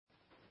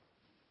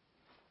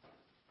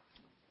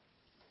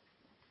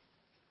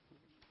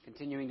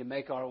continuing to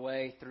make our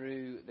way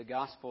through the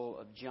Gospel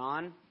of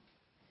John.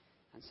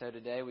 And so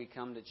today we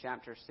come to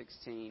chapter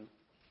 16.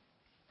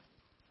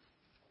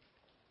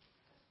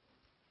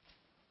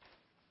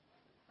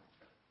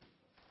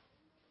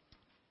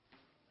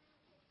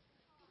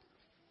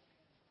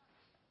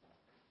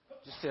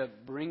 Just to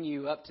bring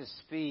you up to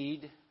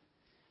speed,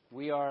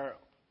 we are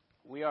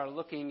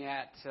looking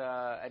at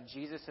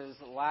Jesus'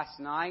 last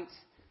night,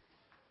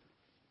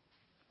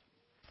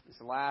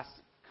 this last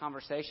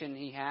conversation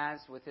he has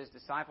with his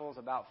disciples,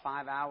 about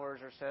 5 hours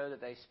or so that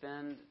they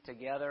spend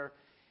together,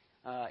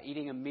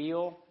 eating a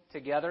meal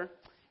together.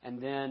 And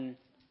then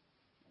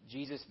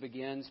Jesus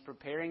begins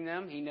preparing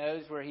them. He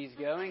knows where he's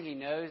going. He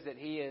knows that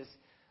he is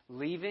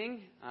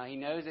leaving. He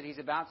knows that he's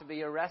about to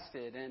be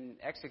arrested and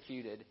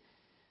executed,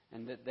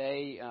 and that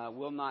they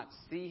will not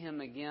see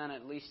him again,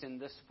 at least in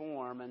this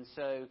form. And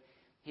so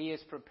he is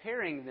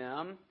preparing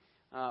them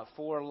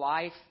for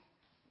life,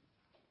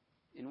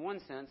 in one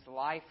sense,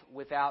 life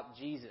without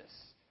Jesus.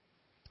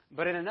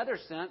 But in another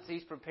sense,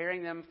 he's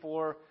preparing them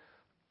for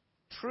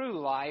true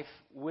life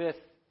with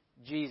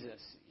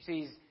Jesus.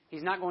 See,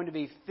 he's not going to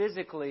be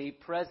physically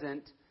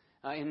present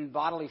in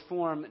bodily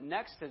form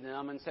next to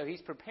them, and so he's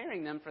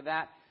preparing them for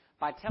that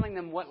by telling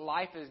them what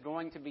life is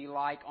going to be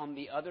like on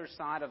the other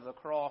side of the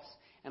cross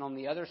and on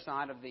the other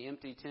side of the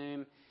empty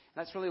tomb.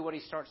 That's really what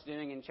he starts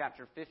doing in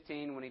chapter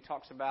 15 when he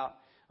talks about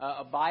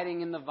abiding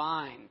in the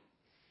vine.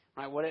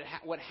 Right?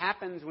 What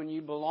happens when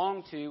you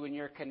belong to, when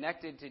you're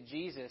connected to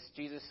Jesus.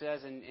 Jesus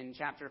says in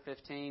chapter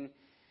 15,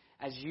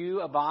 "As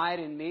you abide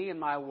in me and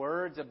my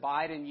words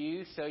abide in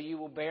you, so you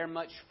will bear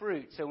much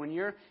fruit." So when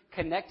you're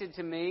connected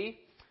to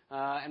me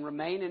and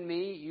remain in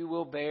me, you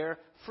will bear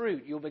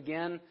fruit. You'll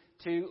begin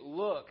to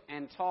look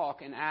and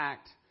talk and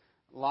act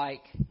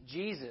like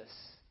Jesus.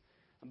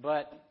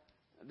 But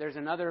there's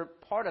another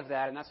part of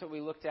that, and that's what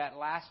we looked at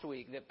last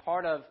week. That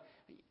part of,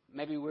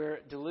 maybe we're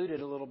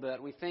deluded a little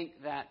bit. We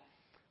think that,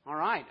 all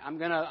right, I'm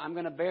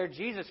gonna bear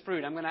Jesus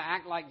fruit. I'm gonna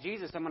act like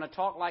Jesus. I'm gonna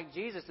talk like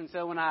Jesus. And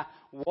so when I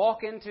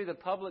walk into the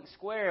public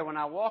square, when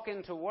I walk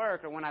into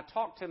work, or when I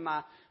talk to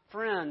my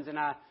friends, and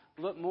I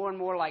look more and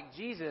more like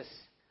Jesus,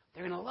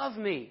 they're gonna love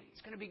me.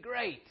 It's gonna be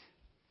great.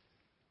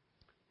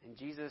 And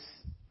Jesus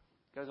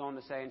goes on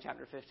to say in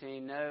chapter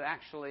 15, no,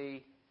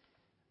 actually,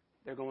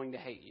 they're going to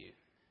hate you.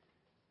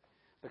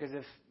 Because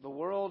if the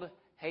world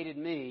hated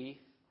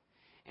me,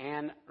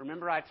 and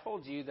remember I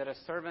told you that a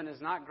servant is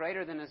not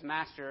greater than his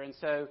master, and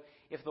so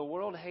if the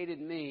world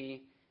hated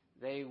me,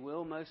 they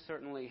will most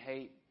certainly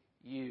hate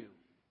you.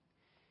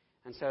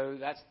 And so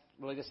that's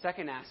really the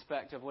second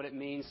aspect of what it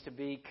means to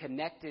be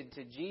connected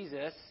to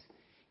Jesus.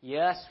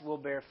 Yes, we'll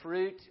bear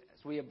fruit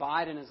as we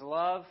abide in his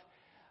love,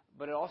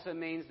 but it also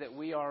means that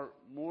we are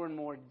more and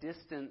more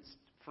distanced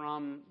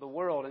from the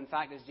world. In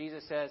fact, as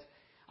Jesus says,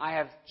 I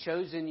have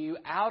chosen you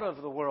out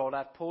of the world.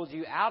 I've pulled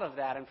you out of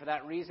that. And for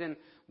that reason,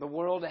 the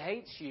world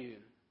hates you.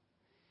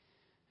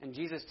 And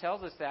Jesus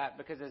tells us that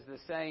because, as the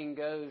saying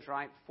goes,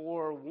 right,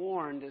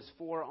 forewarned is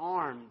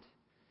forearmed.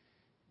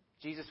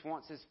 Jesus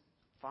wants his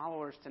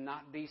followers to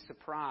not be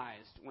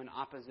surprised when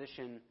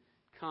opposition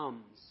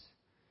comes.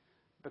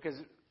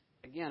 Because,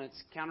 again,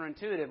 it's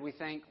counterintuitive. We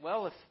think,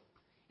 well,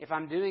 if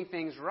I'm doing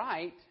things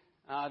right,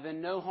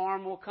 then no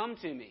harm will come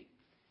to me.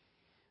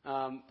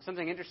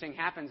 Something interesting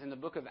happens in the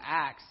book of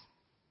Acts.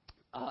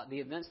 The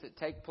events that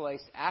take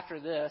place after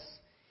this,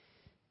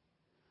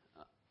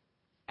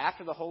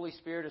 after the Holy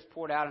Spirit is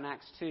poured out in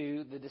Acts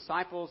 2, the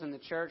disciples in the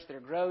church, they're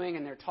growing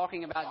and they're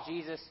talking about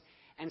Jesus.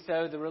 And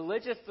so the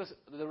religious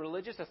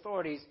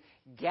authorities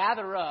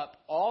gather up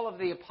all of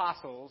the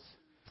apostles,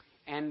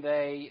 and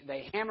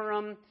they hammer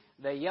them,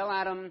 they yell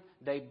at them,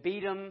 they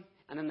beat them,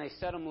 and then they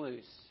set them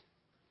loose.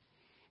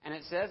 And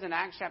it says in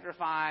Acts chapter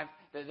 5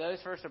 that those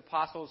first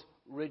apostles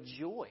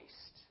rejoiced.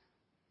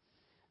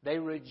 They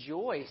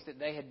rejoiced that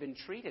they had been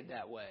treated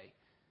that way.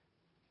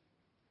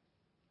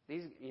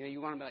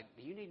 You want to be like,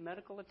 do you need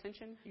medical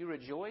attention? You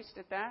rejoiced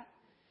at that?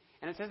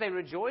 And it says they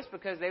rejoiced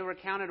because they were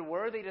counted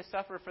worthy to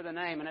suffer for the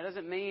name. And it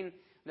doesn't mean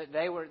that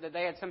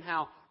they had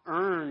somehow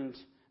earned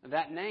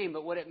that name,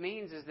 but what it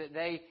means is that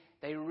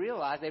they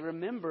realized, they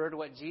remembered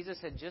what Jesus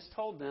had just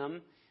told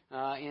them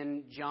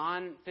in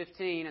John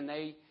 15, and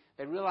they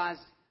realized,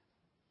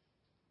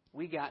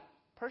 we got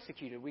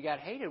persecuted. We got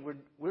hated.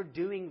 We're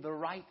doing the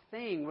right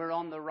thing. We're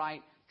on the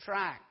right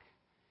track.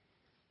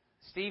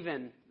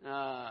 Stephen,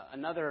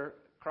 another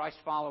Christ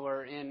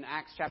follower in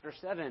Acts chapter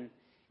 7,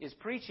 is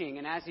preaching.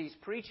 And as he's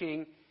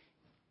preaching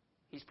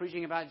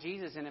about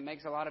Jesus, and it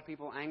makes a lot of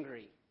people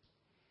angry.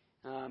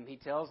 He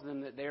tells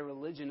them that their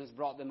religion has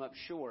brought them up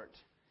short,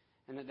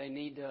 and that they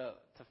need to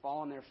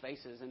fall on their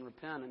faces and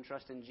repent and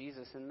trust in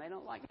Jesus. And they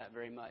don't like that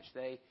very much.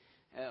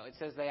 It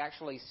says they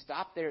actually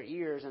stop their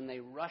ears and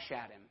they rush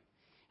at him.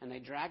 And they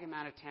drag him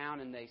out of town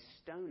and they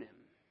stone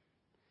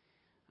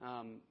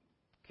him.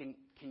 Can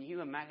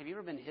you imagine? Have you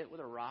ever been hit with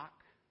a rock?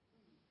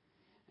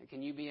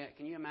 Can you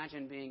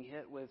imagine being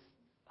hit with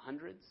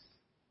hundreds,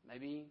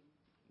 maybe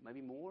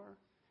more?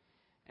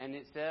 And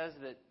it says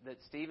that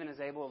Stephen is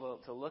able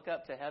to look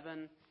up to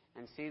heaven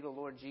and see the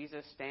Lord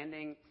Jesus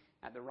standing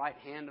at the right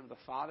hand of the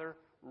Father,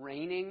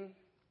 reigning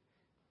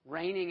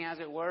as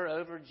it were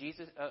over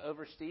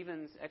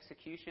Stephen's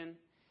execution.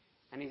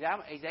 And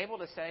he's able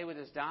to say with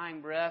his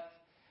dying breath,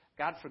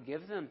 God,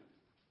 forgive them.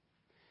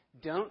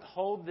 Don't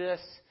hold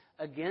this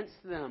against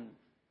them.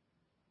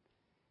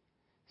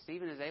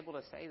 Stephen is able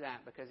to say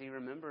that because he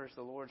remembers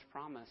the Lord's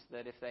promise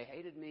that if they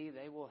hated me,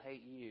 they will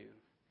hate you.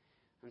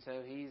 And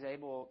so he's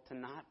able to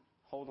not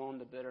hold on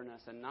to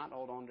bitterness and not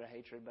hold on to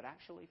hatred, but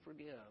actually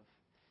forgive.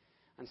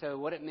 And so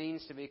what it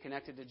means to be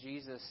connected to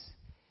Jesus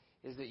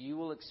is that you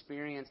will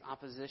experience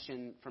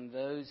opposition from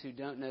those who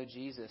don't know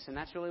Jesus. And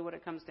that's really what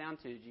it comes down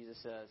to, Jesus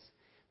says.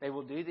 They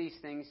will do these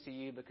things to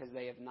you because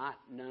they have not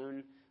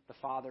known the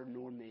Father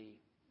nor me.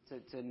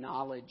 It's a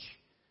knowledge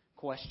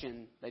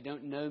question. They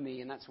don't know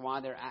me, and that's why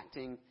they're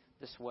acting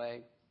this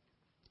way.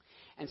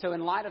 And so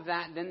in light of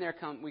that, then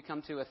we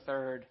come to a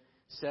third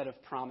set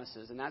of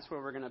promises. And that's where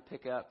we're going to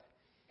pick up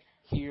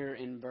here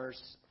in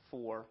verse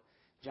 4.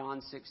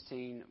 John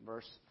 16,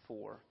 verse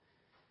 4.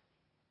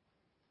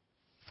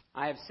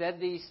 I have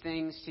said these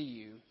things to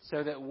you,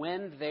 so that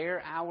when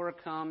their hour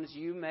comes,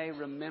 you may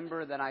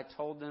remember that I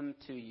told them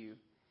to you.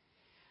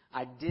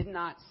 I did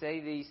not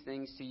say these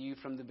things to you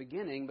from the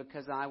beginning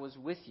because I was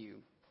with you.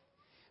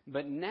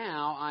 But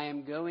now I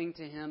am going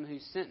to him who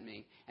sent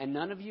me, and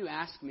none of you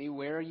ask me,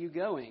 where are you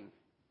going?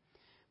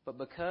 But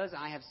because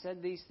I have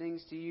said these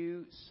things to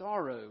you,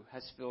 sorrow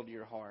has filled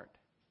your heart.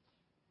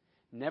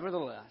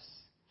 Nevertheless,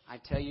 I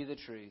tell you the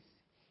truth.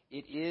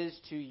 It is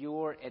to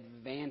your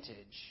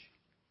advantage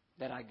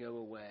that I go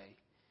away.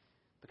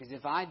 Because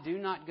if I do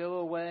not go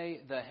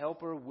away, the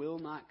Helper will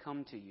not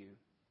come to you.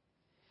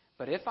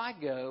 But if I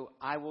go,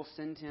 I will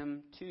send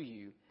him to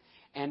you.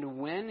 And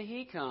when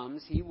he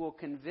comes, he will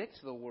convict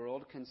the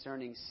world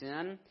concerning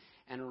sin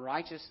and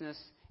righteousness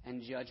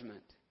and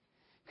judgment.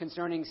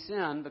 Concerning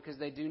sin, because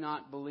they do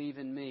not believe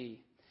in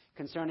me.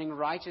 Concerning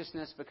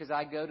righteousness, because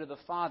I go to the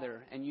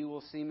Father, and you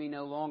will see me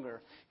no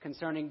longer.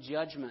 Concerning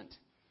judgment,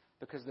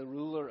 because the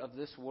ruler of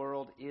this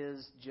world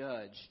is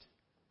judged.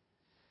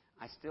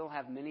 I still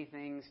have many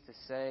things to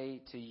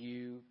say to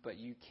you, but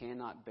you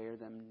cannot bear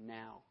them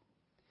now.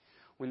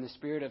 When the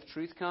Spirit of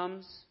truth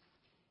comes,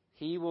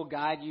 he will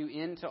guide you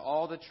into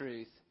all the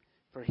truth,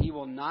 for he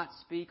will not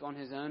speak on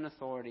his own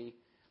authority,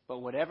 but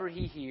whatever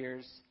he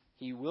hears,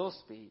 he will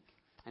speak,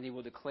 and he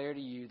will declare to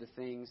you the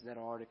things that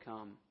are to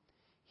come.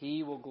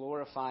 He will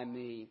glorify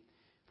me,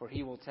 for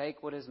he will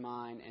take what is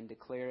mine and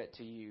declare it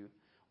to you.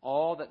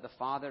 All that the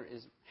Father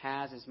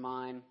has is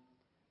mine.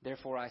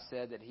 Therefore I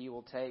said that he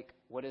will take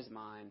what is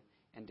mine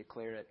and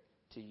declare it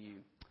to you.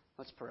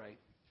 Let's pray.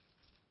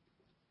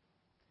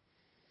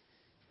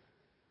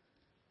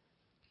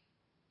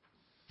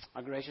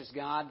 Our gracious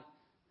God,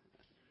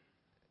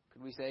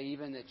 could we say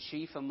even that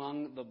chief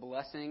among the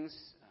blessings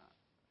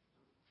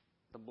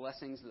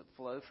that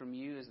flow from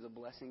you is the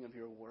blessing of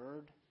your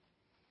word?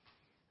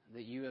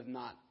 That you have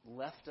not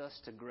left us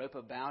to grope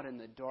about in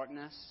the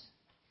darkness.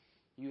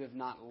 You have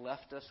not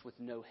left us with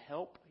no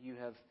help. You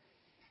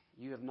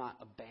have not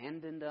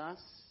abandoned us.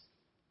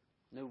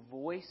 No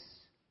voice.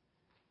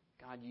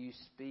 God, you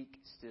speak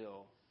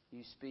still.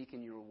 You speak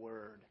in your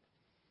word.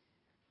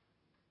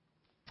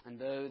 And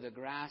though the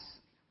grass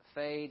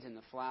fades and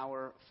the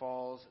flower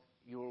falls,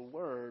 your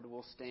word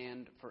will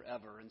stand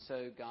forever. And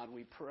so, God,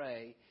 we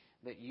pray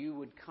that you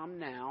would come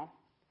now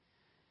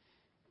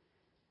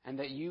and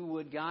that you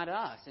would guide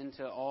us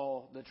into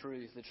all the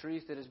truth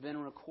that has been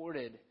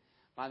recorded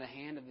by the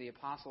hand of the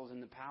apostles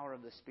and the power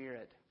of the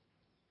Spirit.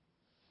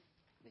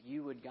 That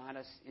you would guide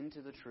us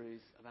into the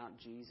truth about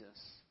Jesus,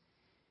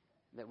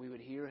 that we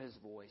would hear his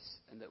voice,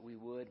 and that we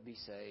would be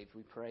saved.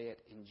 We pray it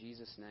in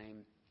Jesus'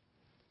 name.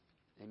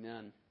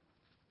 Amen.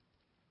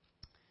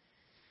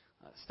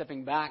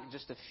 Stepping back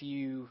just a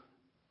few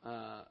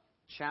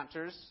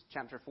chapters,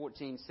 chapter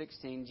 14,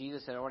 16,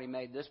 Jesus had already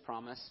made this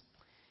promise.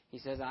 He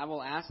says, I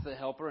will ask the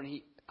Helper,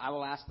 and I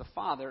will ask the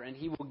Father, and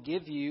he will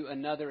give you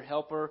another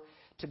Helper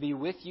to be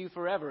with you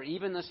forever,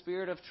 even the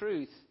Spirit of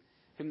truth,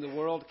 whom the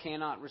world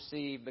cannot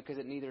receive, because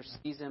it neither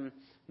sees him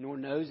nor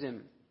knows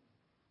him.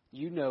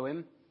 You know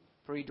him,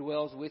 for he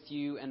dwells with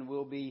you and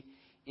will be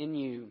in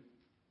you.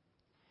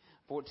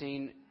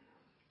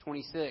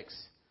 14:26.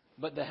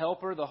 But the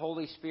Helper, the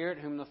Holy Spirit,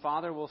 whom the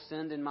Father will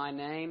send in my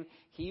name,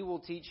 he will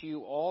teach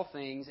you all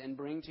things and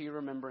bring to your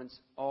remembrance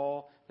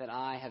all that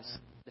I have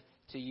said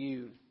to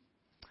you.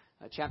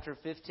 Chapter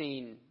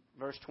 15,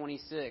 verse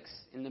 26.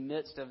 In the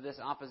midst of this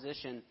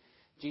opposition,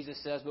 Jesus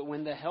says, but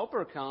when the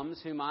Helper comes,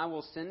 whom I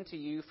will send to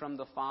you from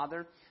the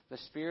Father, the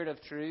Spirit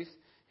of truth,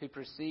 who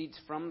proceeds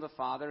from the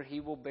Father, he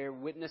will bear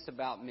witness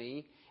about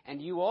me,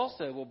 and you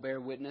also will bear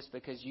witness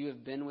because you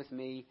have been with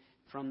me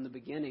from the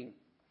beginning.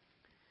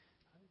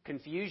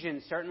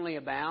 Confusion certainly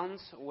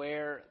abounds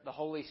where the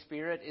Holy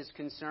Spirit is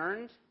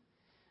concerned,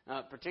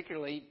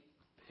 particularly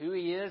who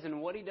he is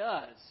and what he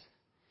does.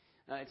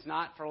 It's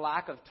not for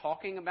lack of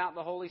talking about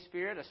the Holy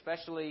Spirit,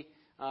 especially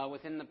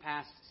within the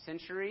past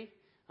century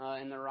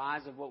in the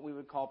rise of what we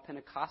would call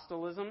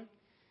Pentecostalism.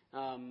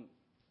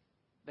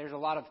 there's a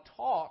lot of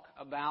talk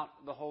about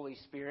the Holy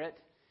Spirit,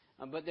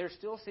 but there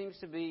still seems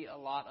to be a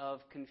lot of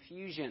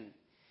confusion.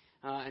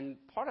 And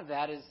part of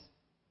that is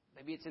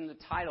maybe it's in the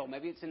title,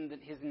 maybe it's in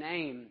His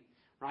name,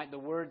 right? The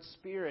word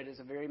Spirit is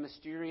a very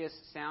mysterious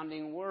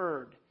sounding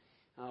word.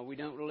 We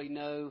don't really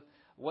know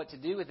what to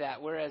do with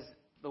that, whereas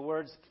the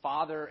words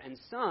Father and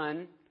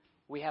Son,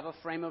 we have a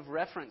frame of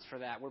reference for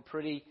that. We're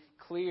pretty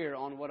clear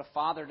on what a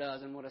father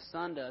does and what a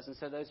son does, and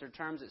so those are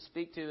terms that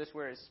speak to us,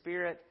 whereas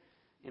Spirit,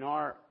 in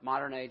our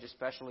modern age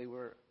especially,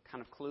 we're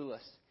kind of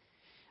clueless.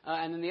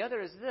 And then the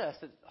other is this,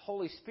 that the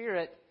Holy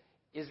Spirit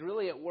is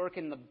really at work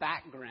in the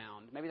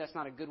background. Maybe that's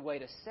not a good way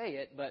to say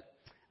it, but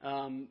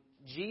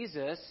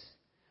Jesus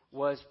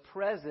was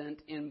present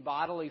in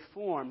bodily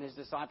form. His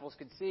disciples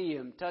could see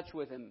Him, touch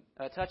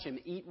Him,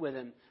 eat with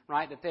Him,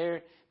 right?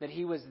 That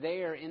He was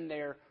there in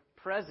their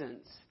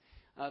presence.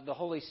 The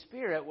Holy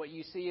Spirit, what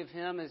you see of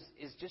Him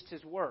is just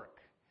His work,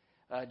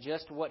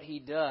 just what He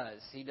does.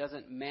 He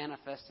doesn't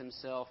manifest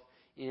Himself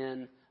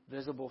in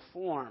visible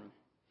form.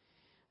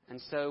 And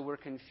so we're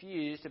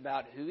confused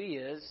about who He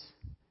is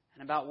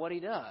and about what He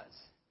does.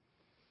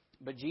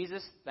 But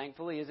Jesus,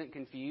 thankfully, isn't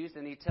confused,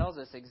 and He tells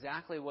us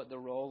exactly what the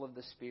role of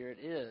the Spirit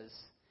is.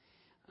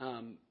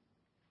 And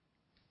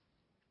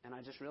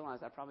I just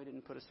realized I probably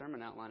didn't put a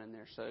sermon outline in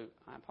there, so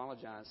I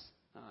apologize.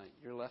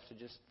 You're left to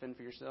just fend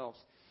for yourselves.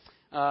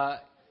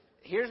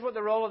 Here's what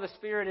the role of the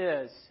Spirit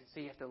is. So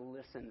you have to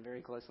listen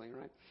very closely,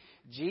 right?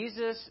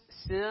 Jesus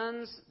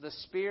sends the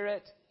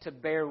Spirit to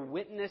bear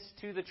witness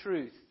to the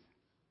truth.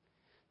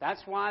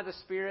 That's why the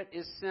Spirit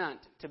is sent,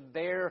 to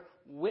bear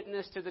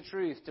witness to the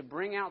truth, to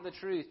bring out the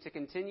truth, to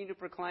continue to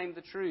proclaim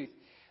the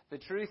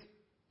truth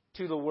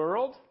to the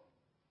world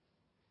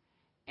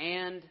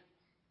and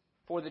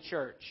for the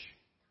church.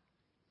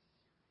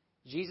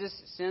 Jesus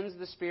sends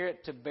the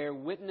Spirit to bear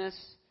witness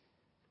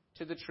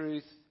to the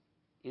truth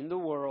in the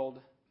world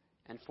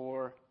and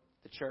for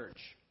the church.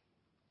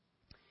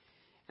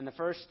 And the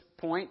first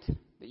point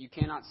that you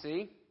cannot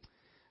see,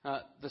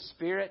 the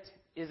Spirit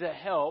is a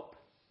help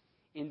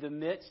in the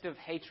midst of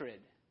hatred.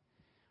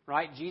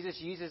 Right? Jesus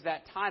uses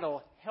that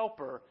title,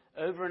 helper,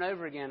 over and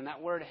over again. And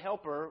that word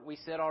helper, we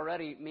said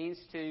already, means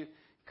to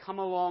come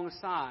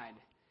alongside.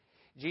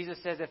 Jesus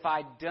says, if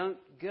I don't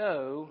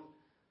go,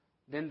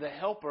 then the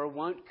helper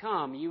won't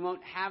come. You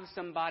won't have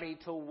somebody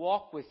to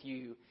walk with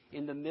you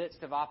in the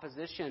midst of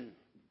opposition.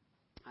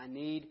 I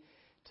need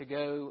to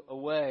go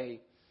away.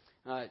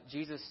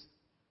 Jesus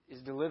has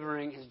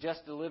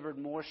just delivered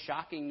more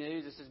shocking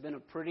news. This has been a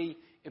pretty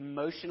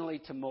emotionally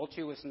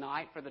tumultuous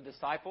night for the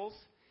disciples.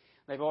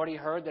 They've already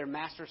heard their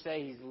master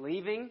say He's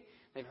leaving.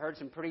 They've heard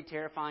some pretty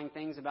terrifying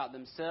things about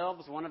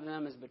themselves. One of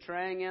them is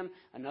betraying Him.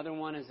 Another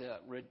one is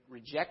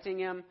rejecting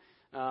Him.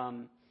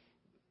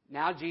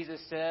 Now Jesus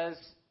says,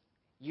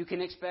 you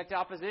can expect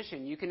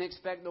opposition. You can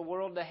expect the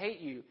world to hate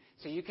you.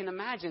 So you can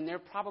imagine they're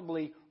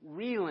probably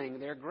reeling.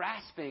 They're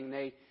grasping.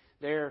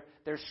 They're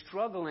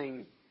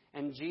struggling.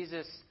 And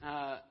Jesus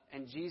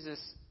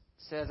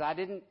says, I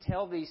didn't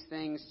tell these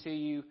things to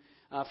you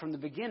from the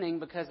beginning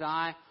because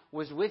I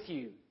was with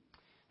you.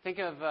 Think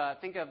of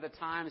the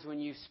times when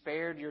you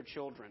spared your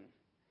children.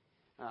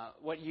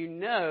 What you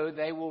know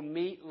they will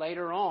meet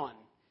later on,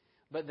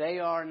 but they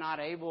are not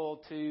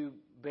able to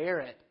bear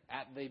it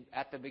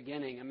at the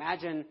beginning.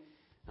 Imagine,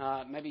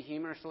 maybe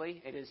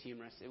humorously, it is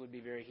humorous. It would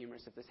be very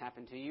humorous if this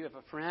happened to you. If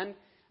a friend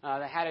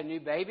that had a new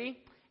baby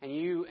and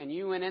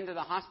you went into the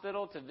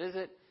hospital to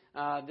visit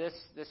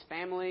this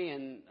family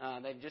and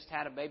they've just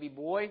had a baby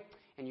boy,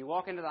 and you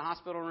walk into the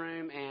hospital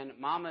room and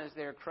mama is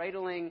there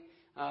cradling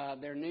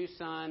their new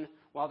son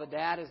while the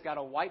dad has got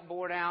a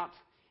whiteboard out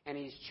and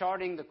he's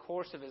charting the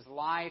course of his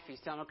life. He's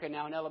telling, okay,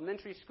 now in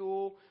elementary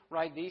school,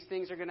 right, these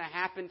things are going to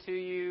happen to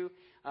you.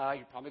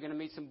 You're probably going to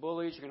meet some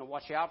bullies. You're going to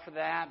watch out for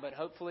that, but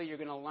hopefully you're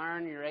going to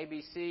learn your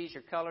ABCs,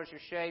 your colors,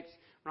 your shapes,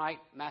 right?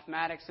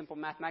 Mathematics, simple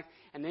mathematics.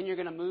 And then you're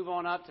going to move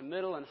on up to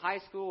middle and high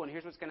school, and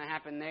here's what's going to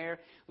happen there.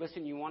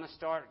 Listen, you want to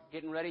start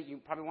getting ready. You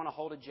probably want to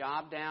hold a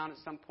job down at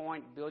some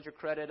point, build your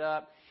credit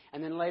up.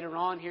 And then later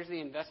on, here's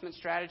the investment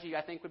strategy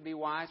I think would be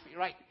wise.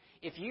 Right?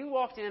 If you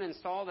walked in and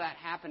saw that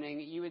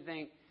happening, you would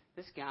think,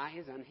 this guy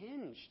is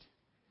unhinged.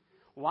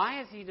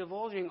 Why is he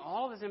divulging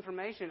all this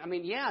information? I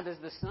mean, yeah, does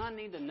the son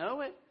need to know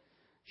it?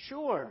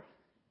 Sure.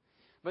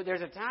 But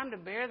there's a time to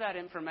bear that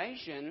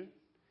information,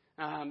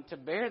 to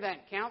bear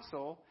that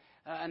counsel,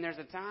 and there's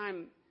a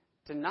time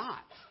to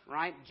not,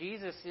 right?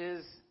 Jesus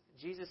is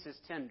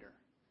tender.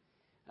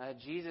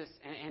 Jesus,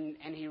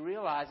 and He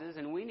realizes,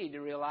 and we need to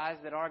realize,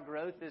 that our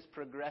growth is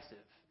progressive.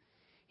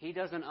 He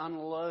doesn't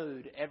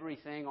unload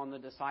everything on the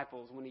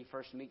disciples when He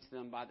first meets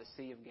them by the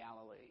Sea of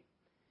Galilee.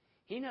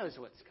 He knows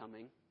what's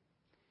coming.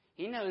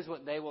 He knows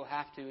what they will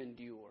have to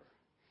endure.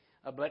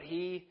 But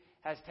He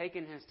has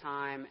taken His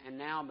time and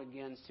now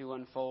begins to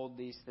unfold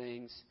these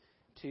things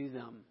to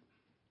them.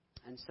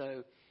 And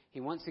so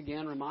He once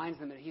again reminds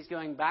them that He's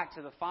going back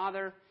to the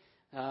Father,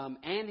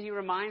 and He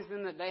reminds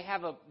them that they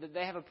have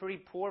a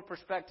pretty poor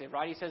perspective,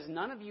 right? He says,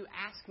 none of you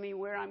ask me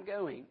where I'm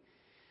going.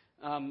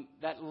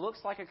 That looks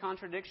like a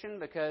contradiction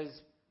because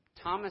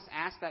Thomas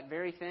asked that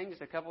very thing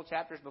just a couple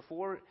chapters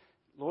before.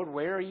 Lord,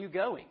 where are you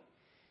going?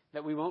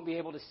 That we won't be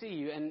able to see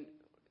you. And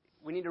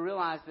we need to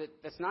realize that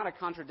that's not a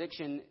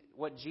contradiction.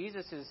 What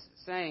Jesus is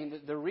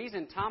saying, the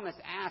reason Thomas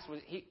asked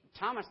was,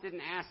 Thomas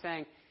didn't ask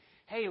saying,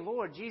 hey,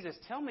 Lord Jesus,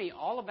 tell me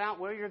all about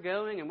where you're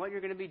going and what you're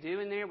going to be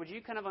doing there. Would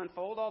you kind of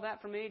unfold all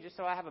that for me just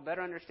so I have a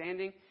better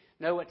understanding?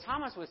 No, what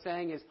Thomas was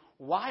saying is,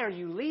 why are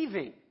you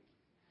leaving?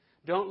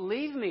 Don't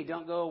leave me.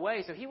 Don't go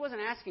away. So he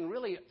wasn't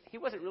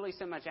really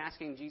so much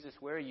asking Jesus,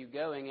 where are you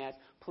going, as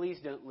please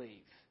don't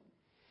leave.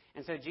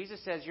 And so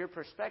Jesus says your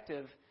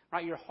perspective,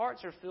 right, your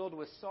hearts are filled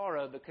with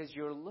sorrow because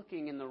you're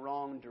looking in the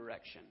wrong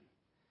direction.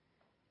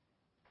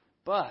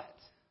 But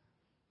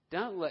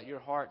don't let your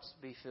hearts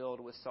be filled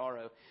with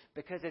sorrow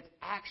because it's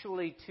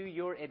actually to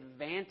your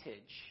advantage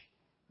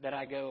that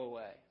I go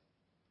away.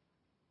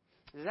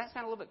 Does that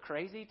sound a little bit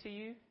crazy to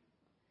you?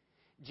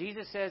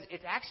 Jesus says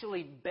it's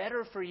actually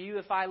better for you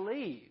if I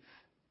leave.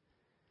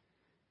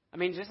 I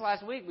mean, just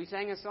last week we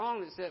sang a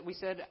song that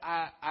said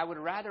I would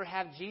rather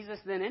have Jesus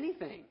than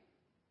anything.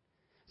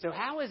 So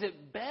how is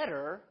it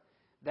better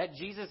that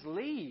Jesus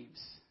leaves?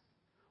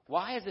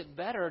 Why is it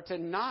better to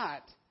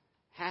not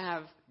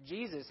have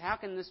Jesus? How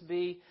can this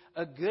be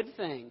a good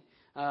thing?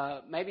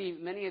 Maybe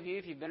many of you,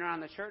 if you've been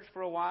around the church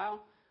for a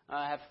while,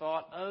 have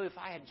thought, oh, if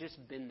I had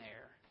just been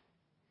there.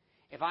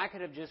 If I could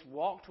have just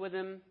walked with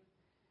him.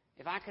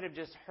 If I could have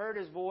just heard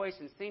his voice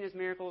and seen his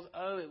miracles,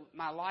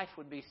 my life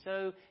would be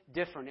so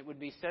different. It would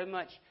be so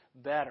much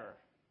better.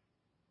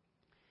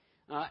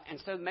 And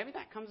so maybe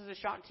that comes as a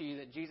shock to you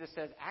that Jesus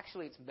says,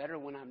 actually, it's better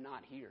when I'm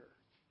not here.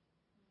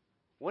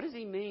 What does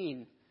he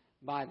mean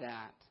by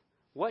that?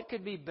 What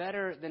could be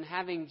better than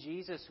having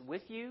Jesus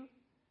with you?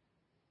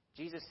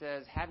 Jesus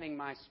says, having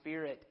my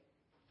Spirit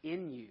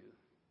in you.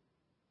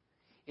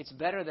 It's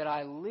better that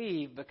I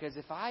leave because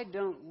if I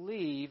don't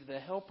leave, the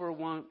Helper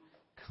won't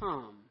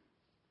come.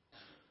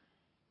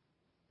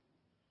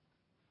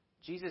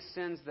 Jesus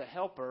sends the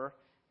Helper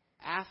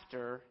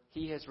after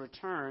he has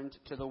returned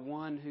to the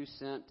one who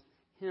sent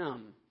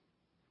him.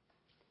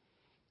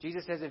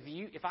 Jesus says,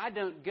 if I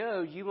don't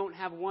go, you won't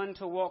have one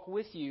to walk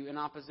with you in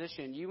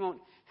opposition. You won't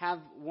have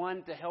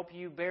one to help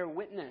you bear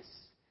witness.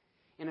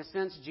 In a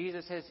sense,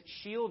 Jesus has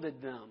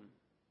shielded them.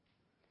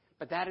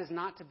 But that is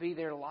not to be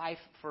their life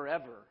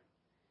forever.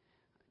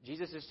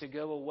 Jesus is to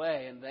go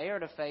away, and they are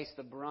to face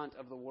the brunt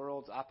of the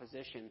world's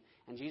opposition.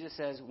 And Jesus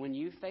says, when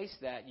you face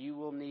that, you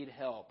will need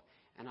help.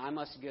 And I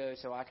must go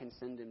so I can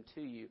send him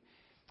to you.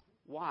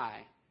 Why?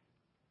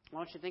 I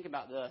want you to think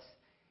about this.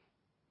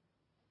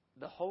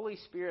 The Holy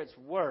Spirit's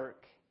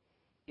work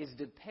is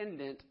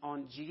dependent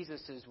on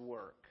Jesus'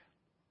 work.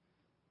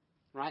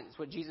 Right? That's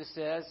what Jesus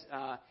says.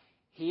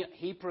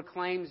 He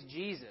proclaims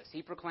Jesus.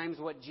 He proclaims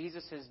what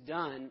Jesus has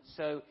done.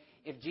 So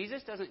if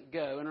Jesus doesn't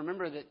go, and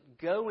remember that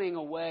going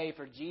away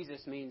for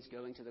Jesus means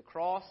going to the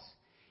cross.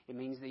 It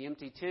means the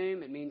empty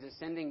tomb. It means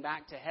ascending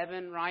back to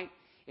heaven, right?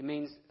 It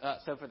means,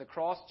 so for the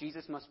cross,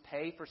 Jesus must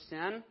pay for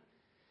sin.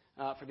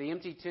 For the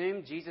empty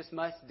tomb, Jesus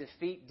must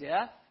defeat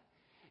death.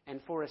 And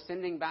for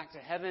ascending back to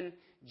heaven,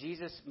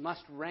 Jesus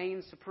must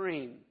reign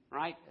supreme,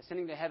 right?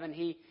 Ascending to heaven,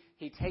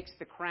 he takes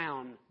the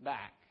crown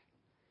back.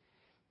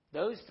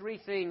 Those three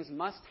things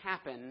must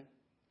happen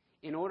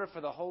in order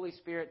for the Holy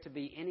Spirit to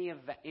be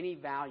any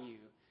value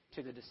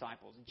to the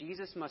disciples.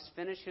 Jesus must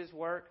finish his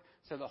work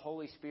so the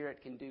Holy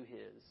Spirit can do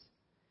his.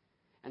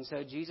 And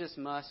so Jesus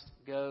must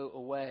go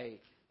away.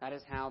 That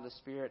is how the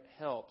Spirit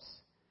helps.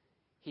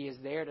 He is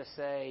there to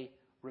say,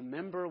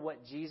 remember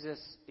what Jesus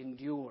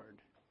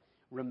endured.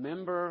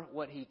 Remember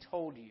what he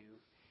told you.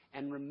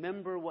 And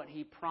remember what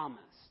he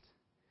promised.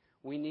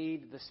 We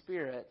need the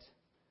Spirit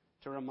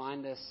to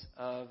remind us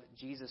of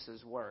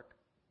Jesus' work.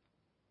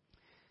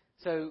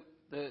 So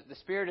the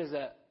Spirit is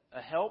a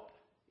help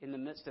in the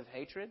midst of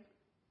hatred.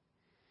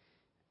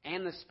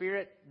 And the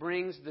Spirit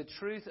brings the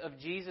truth of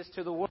Jesus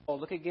to the world.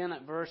 Look again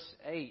at verse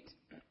 8.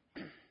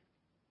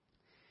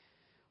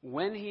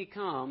 When he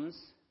comes,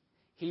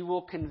 he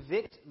will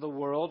convict the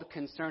world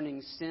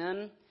concerning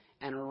sin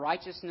and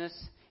righteousness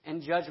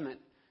and judgment.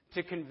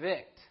 To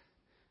convict,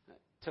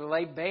 to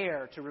lay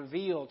bare, to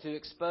reveal, to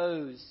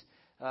expose,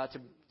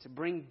 to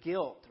bring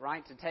guilt,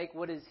 right? To take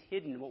what is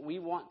hidden, what we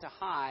want to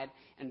hide,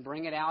 and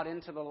bring it out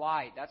into the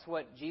light. That's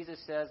what Jesus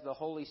says the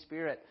Holy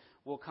Spirit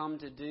will come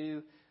to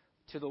do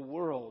to the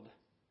world.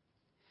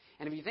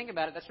 And if you think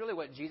about it, that's really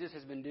what Jesus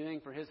has been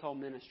doing for his whole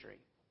ministry.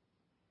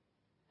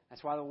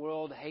 That's why the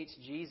world hates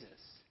Jesus.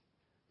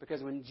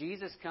 Because when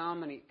Jesus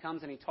comes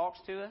and he talks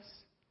to us,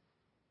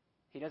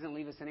 he doesn't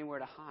leave us anywhere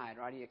to hide,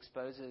 right? He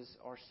exposes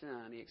our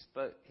sin.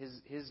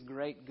 His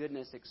great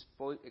goodness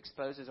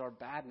exposes our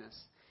badness.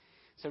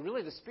 So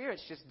really the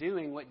Spirit's just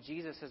doing what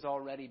Jesus has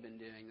already been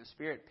doing. The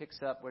Spirit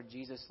picks up where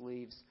Jesus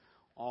leaves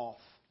off.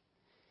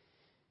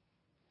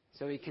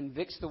 So he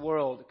convicts the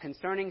world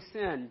concerning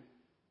sin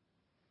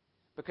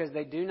because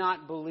they do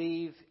not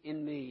believe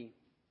in me.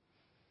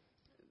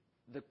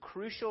 The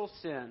crucial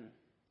sin,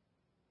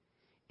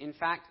 in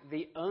fact,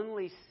 the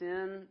only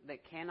sin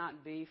that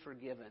cannot be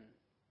forgiven,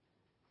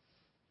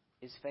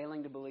 is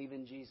failing to believe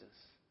in Jesus.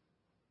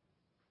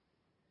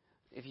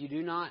 if you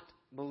do not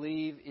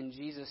believe in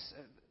Jesus,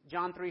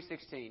 John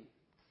 3:16,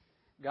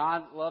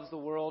 God loves the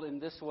world in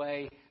this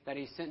way, that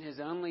He sent His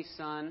only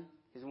Son,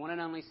 His one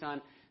and only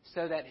Son,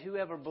 so that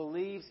whoever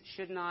believes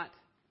should not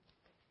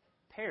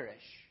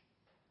perish,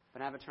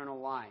 but have eternal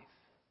life.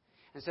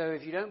 And so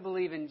if you don't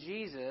believe in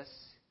Jesus,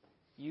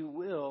 you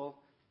will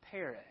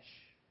perish.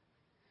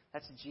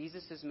 That's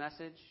Jesus'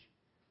 message.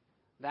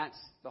 That's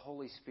the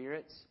Holy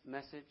Spirit's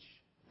message.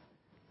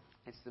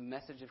 It's the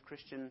message of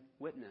Christian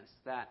witness,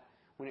 that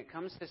when it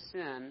comes to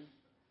sin,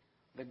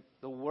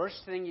 the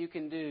worst thing you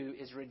can do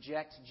is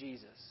reject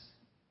Jesus.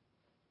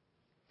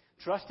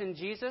 Trust in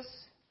Jesus,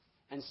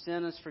 and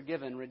sin is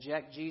forgiven.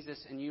 Reject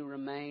Jesus, and you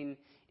remain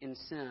in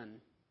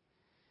sin.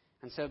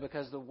 And so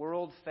because the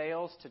world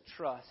fails to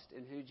trust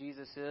in who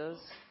Jesus is,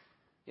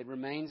 it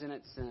remains in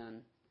its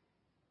sin.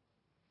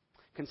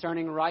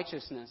 Concerning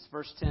righteousness,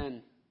 verse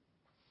 10.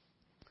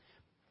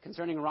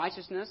 Concerning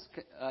righteousness,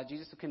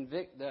 Jesus will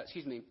convict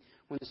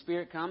when the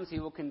Spirit comes, He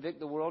will convict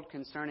the world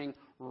concerning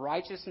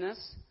righteousness,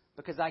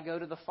 because I go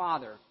to the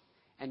Father,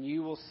 and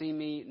you will see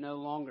me no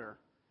longer.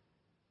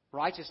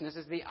 Righteousness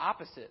is the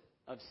opposite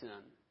of sin.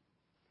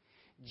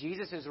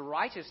 Jesus'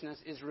 righteousness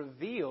is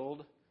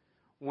revealed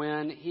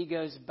when He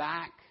goes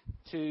back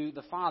to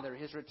the Father,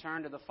 His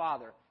return to the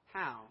Father.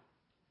 How?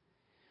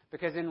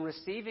 Because in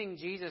receiving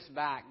Jesus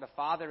back, the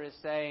Father is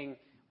saying,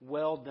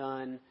 "Well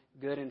done,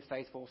 good and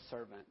faithful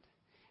servant."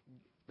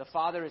 The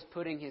Father is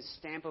putting His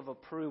stamp of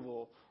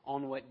approval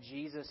on what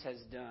Jesus has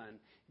done.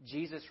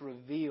 Jesus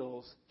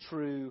reveals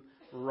true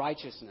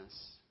righteousness.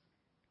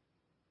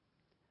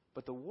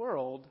 But the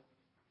world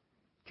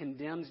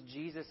condemns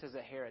Jesus as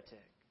a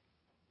heretic.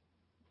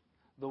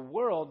 The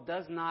world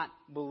does not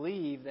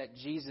believe that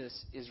Jesus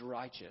is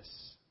righteous.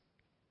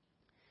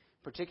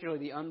 Particularly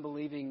the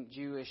unbelieving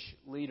Jewish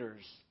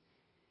leaders.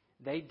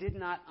 They did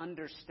not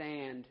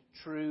understand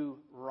true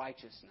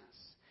righteousness.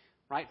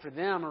 Right? For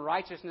them,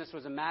 righteousness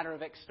was a matter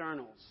of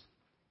externals.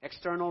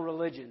 External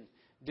religion.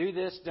 Do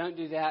this, don't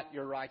do that,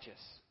 you're righteous.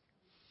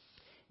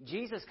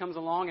 Jesus comes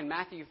along in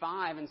Matthew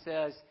 5 and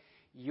says,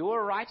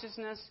 your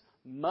righteousness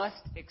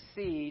must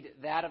exceed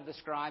that of the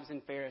scribes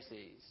and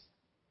Pharisees.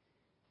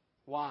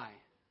 Why?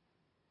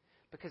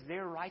 Because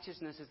their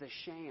righteousness is a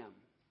sham.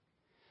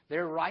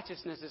 Their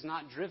righteousness is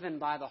not driven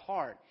by the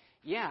heart.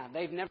 Yeah,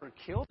 they've never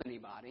killed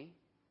anybody,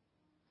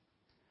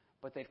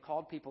 but they've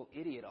called people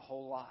idiot a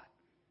whole lot.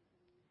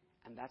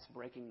 And that's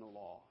breaking the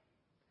law.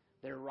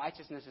 Their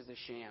righteousness is a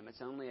sham.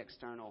 It's only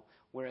external,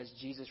 whereas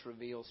Jesus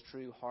reveals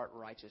true heart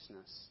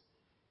righteousness.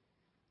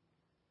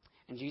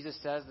 And Jesus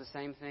says the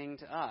same thing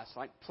to us.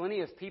 Like,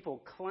 plenty of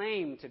people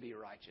claim to be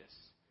righteous.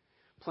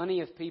 Plenty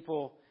of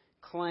people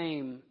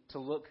claim to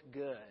look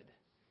good.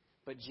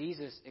 But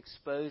Jesus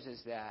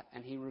exposes that,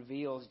 and He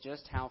reveals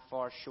just how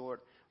far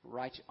short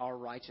our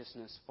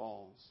righteousness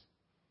falls.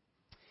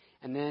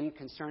 And then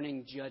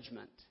concerning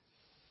judgment,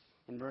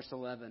 in verse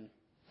 11.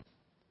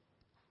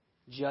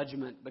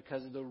 Judgment,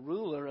 because the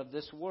ruler of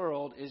this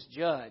world is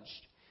judged.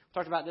 We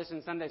talked about this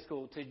in Sunday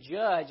school. To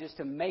judge is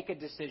to make a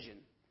decision.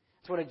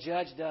 That's what a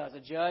judge does. A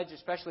judge,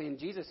 especially in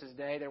Jesus'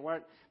 day,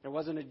 there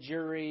wasn't a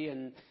jury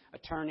and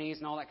attorneys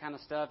and all that kind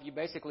of stuff. You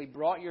basically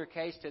brought your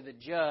case to the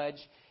judge.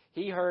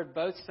 He heard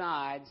both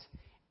sides,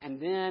 and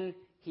then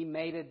he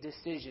made a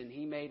decision.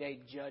 He made a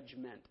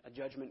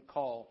judgment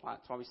call.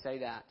 That's why we say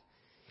that.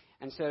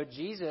 And so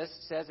Jesus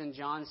says in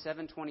John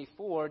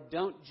 7:24,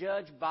 don't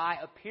judge by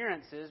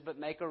appearances, but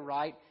make a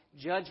right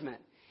judgment.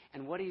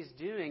 And what He's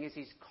doing is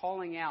He's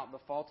calling out the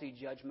faulty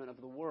judgment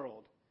of the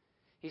world.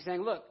 He's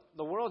saying, look,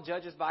 the world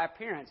judges by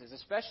appearances,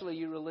 especially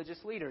you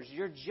religious leaders.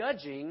 You're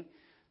judging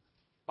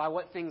by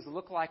what things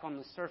look like on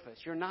the surface.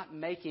 You're not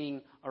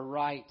making a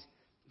right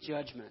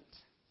judgment.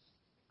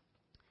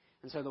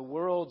 And so the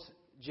world's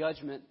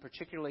judgment,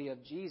 particularly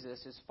of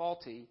Jesus, is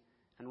faulty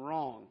and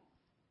wrong.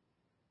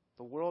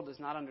 The world does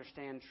not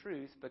understand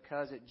truth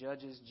because it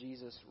judges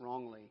Jesus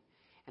wrongly.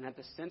 And at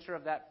the center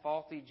of that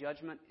faulty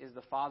judgment is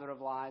the father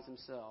of lies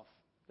himself,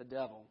 the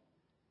devil.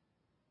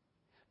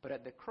 But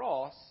at the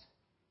cross,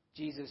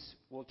 Jesus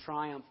will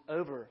triumph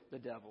over the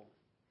devil.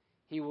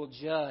 He will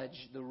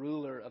judge the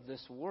ruler of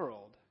this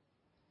world.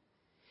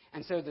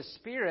 And so the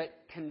Spirit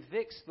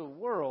convicts the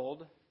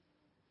world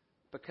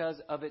because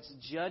of its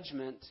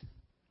judgment.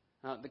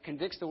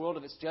 Convicts the world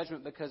of its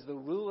judgment because the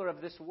ruler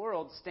of this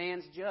world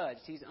stands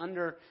judged. He's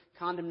under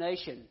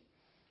condemnation.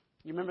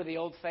 You remember the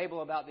old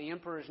fable about the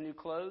emperor's new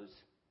clothes?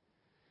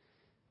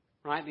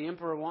 Right? The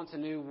emperor wants a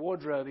new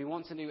wardrobe. He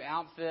wants a new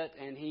outfit,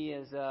 and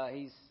he's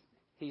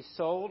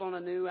sold on a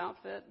new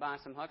outfit by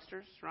some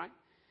hucksters, right?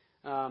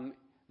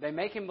 They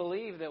make him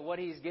believe that what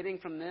he's getting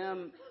from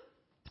them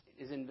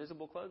is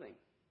invisible clothing,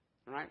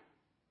 right?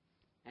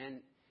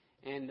 And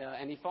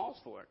he falls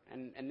for it.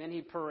 And then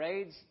he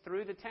parades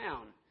through the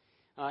town.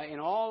 In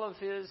all of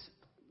his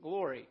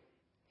glory,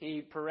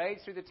 he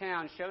parades through the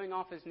town showing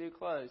off his new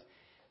clothes.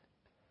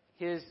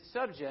 His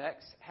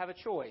subjects have a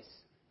choice.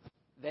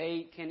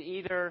 They can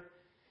either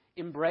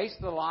embrace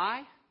the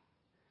lie.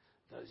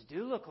 Those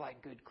do look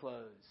like good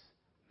clothes.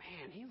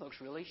 Man, he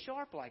looks really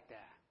sharp like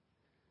that.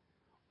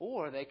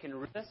 or they can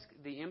risk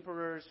the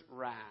emperor's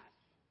wrath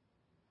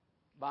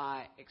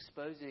by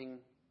exposing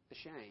the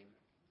shame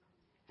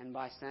and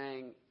by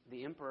saying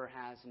the emperor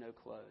has no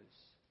clothes.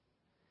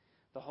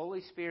 The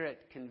Holy Spirit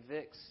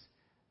convicts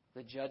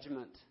the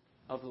judgment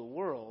of the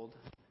world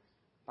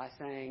by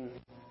saying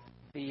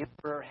the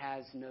emperor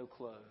has no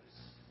clothes.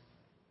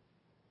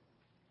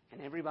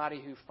 And everybody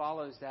who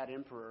follows that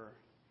emperor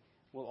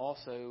will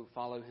also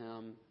follow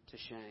him to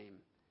shame.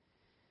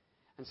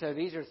 And so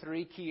these are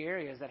three key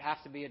areas that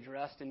have to be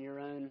addressed in your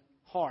own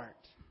heart.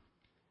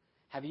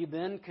 Have you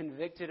been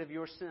convicted of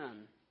your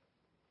sin?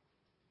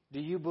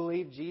 Do you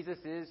believe Jesus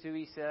is who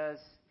He says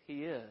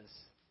He is?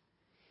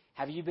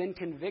 Have you been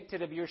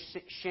convicted of your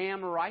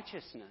sham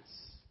righteousness?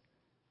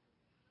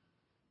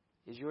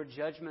 Is your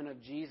judgment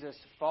of Jesus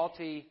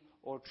faulty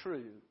or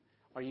true?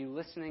 Are you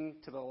listening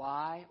to the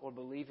lie or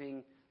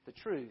believing the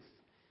truth?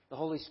 The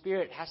Holy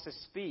Spirit has to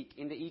speak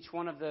into each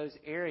one of those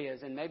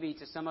areas. And maybe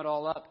to sum it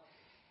all up,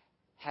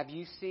 have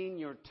you seen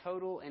your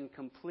total and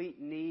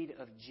complete need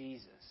of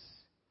Jesus?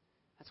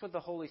 That's what the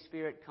Holy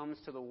Spirit comes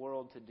to the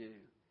world to do.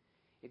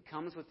 It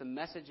comes with the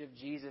message of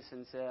Jesus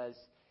and says,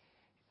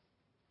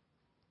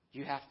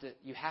 you have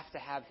to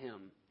have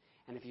Him.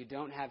 And if you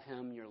don't have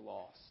Him, you're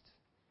lost.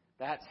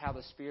 That's how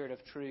the Spirit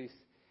of truth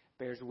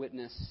bears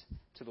witness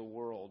to the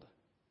world.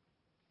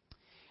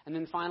 And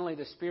then finally,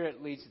 the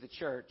Spirit leads the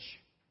church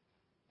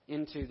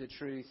into the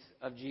truth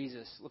of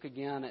Jesus. Look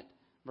again at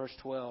verse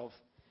 12.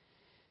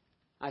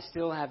 I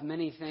still have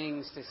many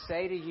things to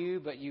say to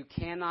you, but you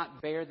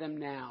cannot bear them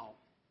now.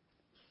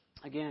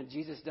 Again,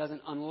 Jesus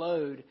doesn't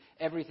unload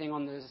everything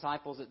on the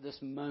disciples at this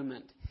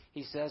moment.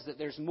 He says that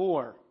there's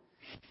more.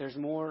 There's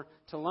more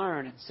to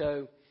learn, and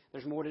so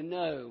there's more to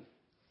know.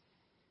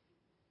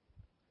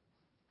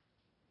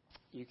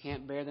 You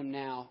can't bear them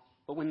now.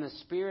 But when the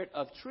Spirit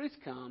of truth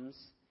comes,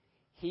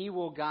 He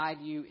will guide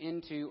you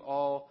into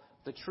all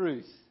the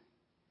truth.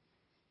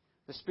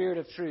 The Spirit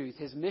of truth,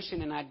 His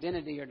mission and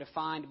identity are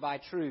defined by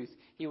truth.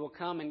 He will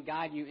come and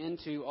guide you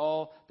into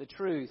all the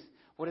truth.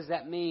 What does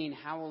that mean?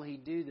 How will He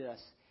do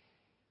this?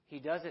 He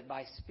does it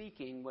by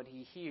speaking what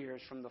He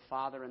hears from the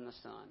Father and the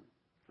Son.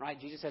 Right?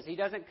 Jesus says He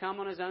doesn't come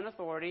on His own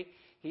authority.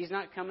 He's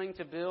not coming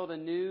to build a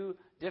new,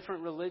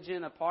 different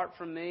religion apart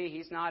from me.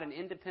 He's not an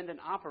independent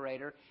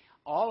operator.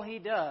 All He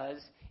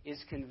does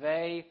is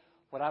convey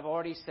what I've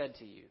already said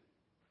to you.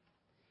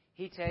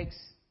 He takes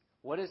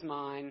what is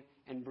mine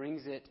and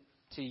brings it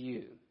to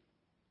you.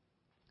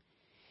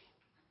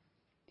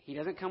 He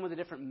doesn't come with a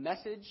different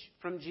message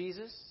from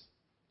Jesus.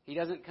 He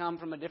doesn't come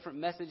from a different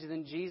message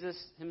than Jesus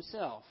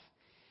Himself.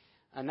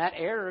 And that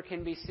error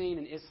can be seen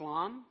in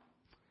Islam.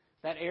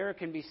 That error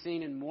can be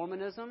seen in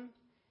Mormonism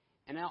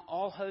and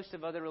all host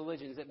of other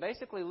religions that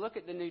basically look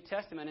at the New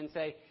Testament and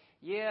say,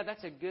 yeah,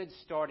 that's a good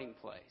starting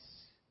place.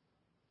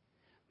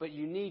 But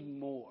you need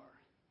more.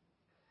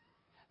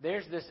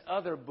 There's this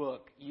other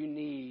book you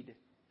need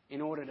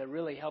in order to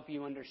really help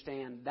you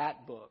understand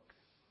that book.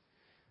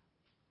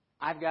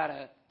 I've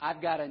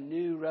got a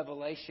new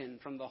revelation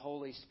from the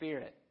Holy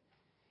Spirit.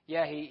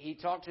 Yeah, he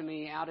talked to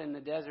me out in the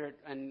desert,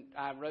 and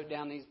I wrote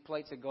down these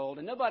plates of gold,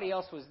 and nobody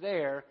else was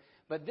there,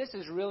 but this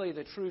is really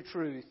the true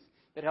truth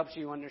that helps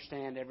you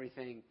understand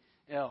everything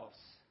else.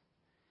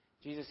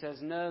 Jesus says,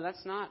 no,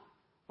 that's not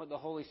what the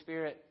Holy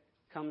Spirit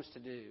comes to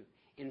do.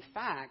 In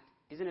fact,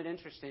 isn't it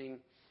interesting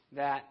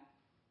that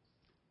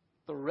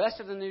the rest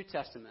of the New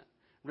Testament,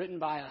 written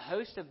by a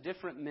host of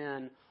different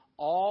men,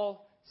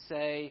 all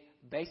say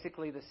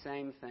basically the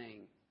same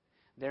thing.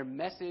 Their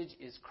message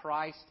is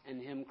Christ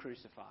and Him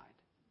crucified.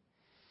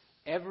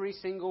 Every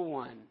single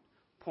one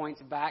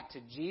points back to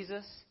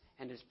Jesus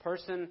and His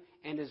person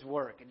and His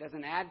work. It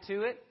doesn't add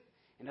to it.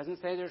 It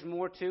doesn't say there's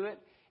more to it.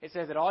 It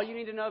says that all you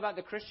need to know about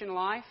the Christian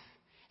life,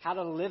 how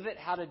to live it,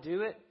 how to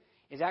do it,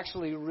 is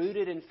actually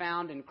rooted and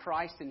found in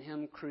Christ and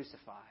Him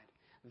crucified.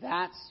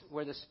 That's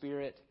where the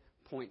Spirit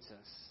points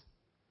us.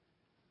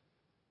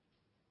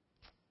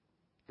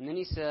 And then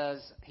He says,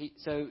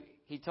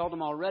 He told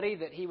them already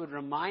that He would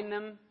remind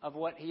them of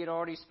what He had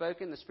already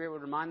spoken. The Spirit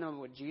would remind them of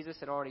what Jesus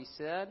had already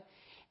said.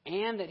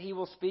 And that He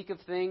will speak of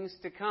things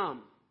to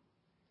come.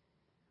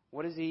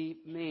 What does He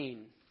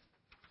mean?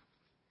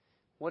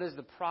 What is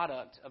the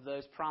product of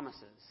those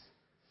promises?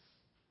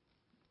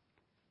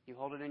 You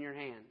hold it in your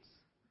hands.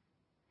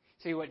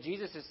 See, what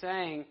Jesus is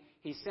saying,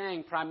 He's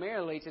saying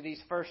primarily to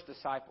these first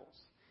disciples.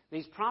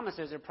 These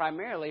promises are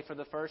primarily for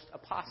the first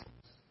apostles.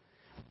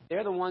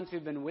 They're the ones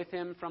who've been with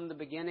Him from the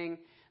beginning.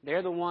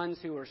 They're the ones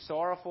who are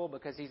sorrowful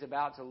because He's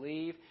about to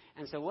leave.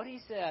 And so what He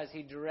says,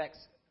 He directs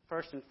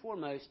first and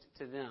foremost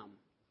to them.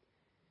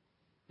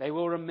 They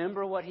will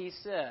remember what He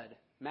said,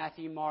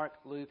 Matthew, Mark,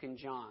 Luke, and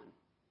John.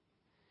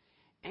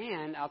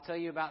 And I'll tell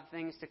you about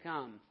things to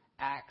come,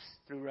 Acts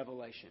through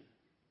Revelation.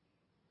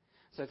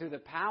 So through the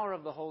power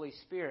of the Holy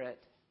Spirit,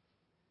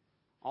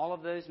 all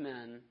of those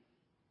men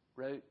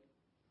wrote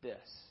this.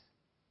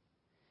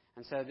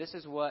 And so this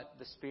is what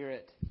the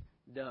Spirit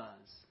does.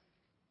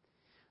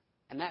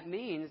 And that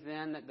means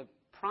then that the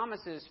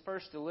promises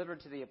first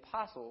delivered to the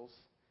apostles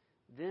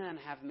then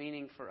have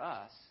meaning for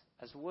us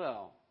as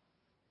well.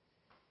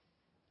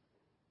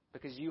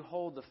 because you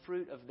hold the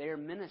fruit of their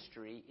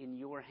ministry in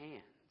your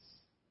hands.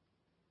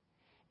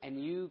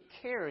 And you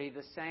carry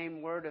the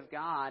same Word of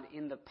God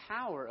in the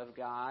power of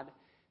God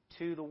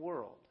to the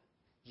world,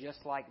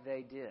 just like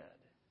they did.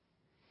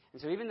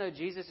 And so even though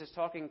Jesus is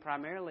talking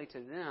primarily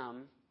to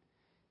them,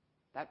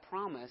 that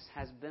promise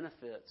has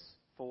benefits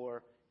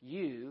for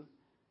you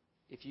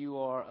if you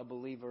are a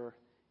believer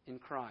in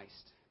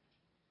Christ.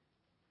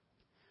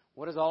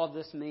 What does all of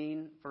this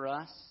mean for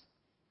us?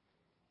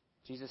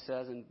 Jesus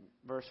says in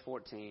verse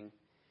 14,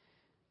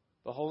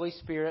 "The Holy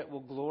Spirit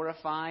will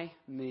glorify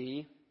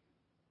me,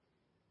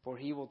 for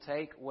He will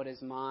take what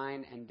is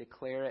mine and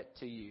declare it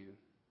to you.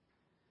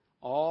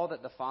 All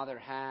that the Father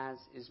has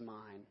is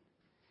mine.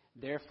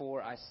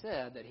 Therefore I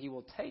said that He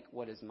will take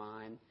what is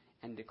mine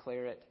and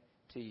declare it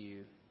to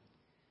you."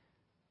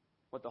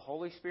 What the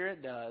Holy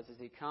Spirit does is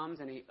He comes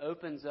and He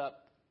opens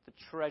up the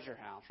treasure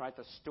house, right?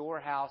 The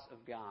storehouse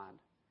of God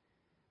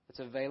that's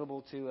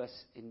available to us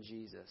in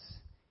Jesus.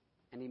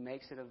 And He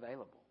makes it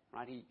available,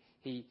 right?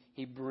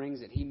 He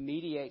brings it. He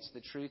mediates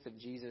the truth of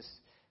Jesus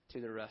to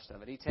the rest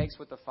of it. He takes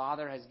what the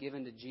Father has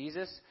given to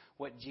Jesus,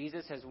 what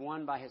Jesus has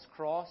won by His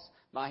cross,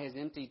 by His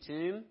empty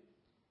tomb,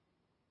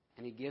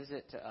 and He gives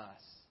it to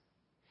us.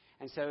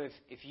 And so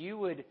if you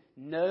would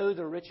know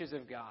the riches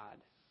of God,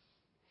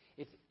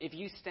 if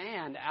you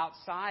stand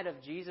outside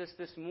of Jesus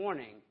this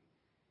morning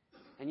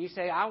and you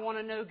say, "I want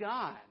to know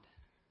God,"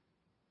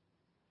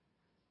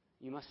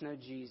 you must know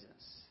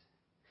Jesus.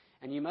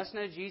 And you must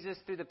know Jesus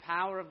through the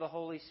power of the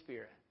Holy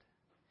Spirit.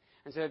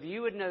 And so if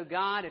you would know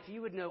God, if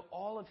you would know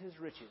all of His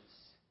riches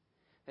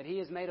that He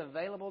has made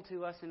available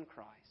to us in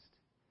Christ,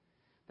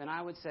 then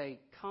I would say,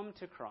 come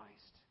to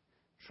Christ.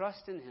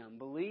 Trust in Him.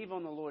 Believe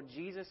on the Lord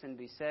Jesus and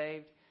be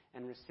saved,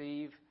 and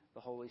receive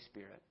the Holy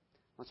Spirit.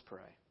 Let's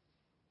pray.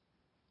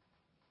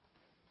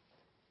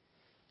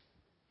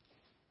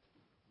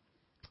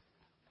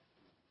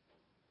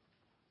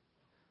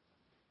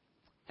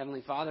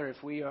 Heavenly Father,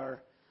 if we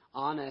are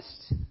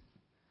honest,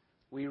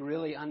 we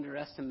really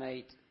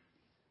underestimate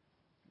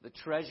the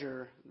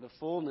treasure, the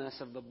fullness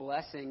of the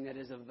blessing that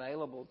is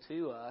available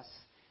to us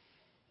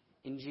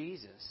in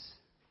Jesus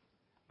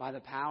by the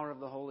power of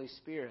the Holy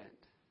Spirit.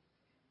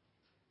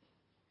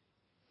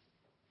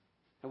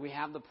 And we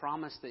have the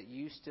promise that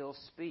you still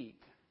speak.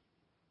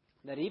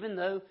 That even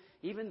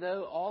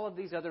though all of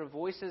these other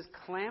voices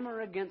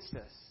clamor against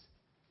us,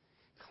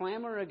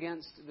 clamor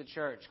against the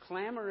church,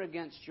 clamor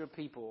against your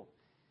people,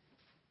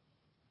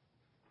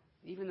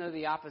 even though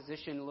the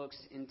opposition looks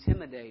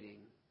intimidating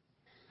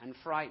and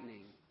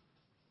frightening,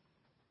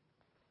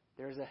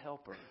 there's a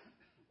helper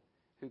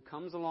who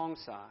comes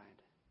alongside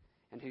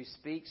and who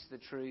speaks the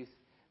truth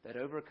that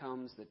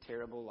overcomes the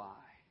terrible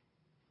lie.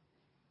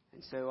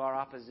 And so our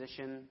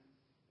opposition,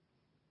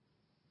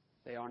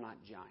 they are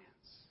not giants,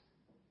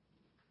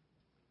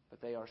 but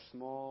they are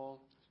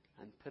small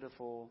and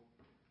pitiful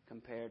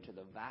compared to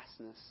the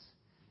vastness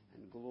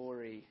and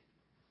glory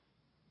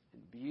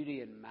and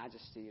beauty and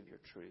majesty of your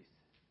truth.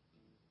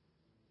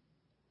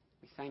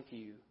 We thank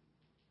you,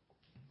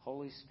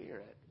 Holy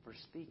Spirit, for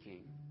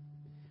speaking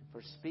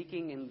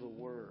in the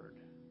Word,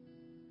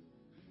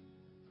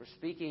 for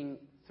speaking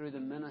through the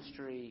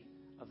ministry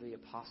of the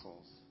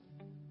apostles,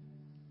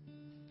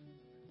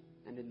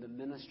 and in the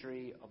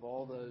ministry of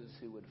all those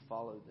who would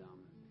follow them,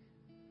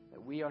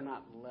 that we are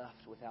not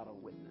left without a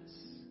witness.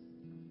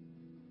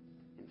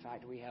 In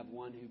fact, we have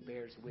one who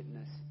bears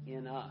witness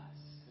in us,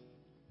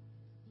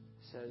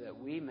 so that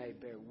we may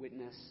bear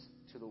witness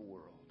to the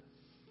world.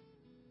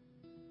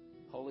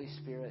 Holy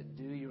Spirit,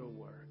 do your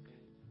work.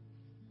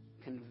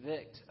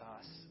 Convict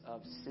us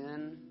of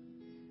sin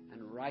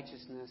and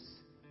righteousness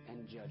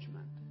and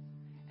judgment,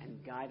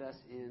 and guide us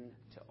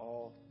into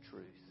all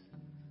truth.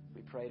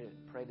 We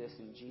pray this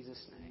in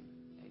Jesus' name.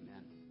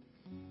 Amen.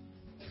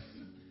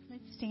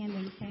 Let's stand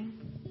and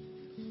sing.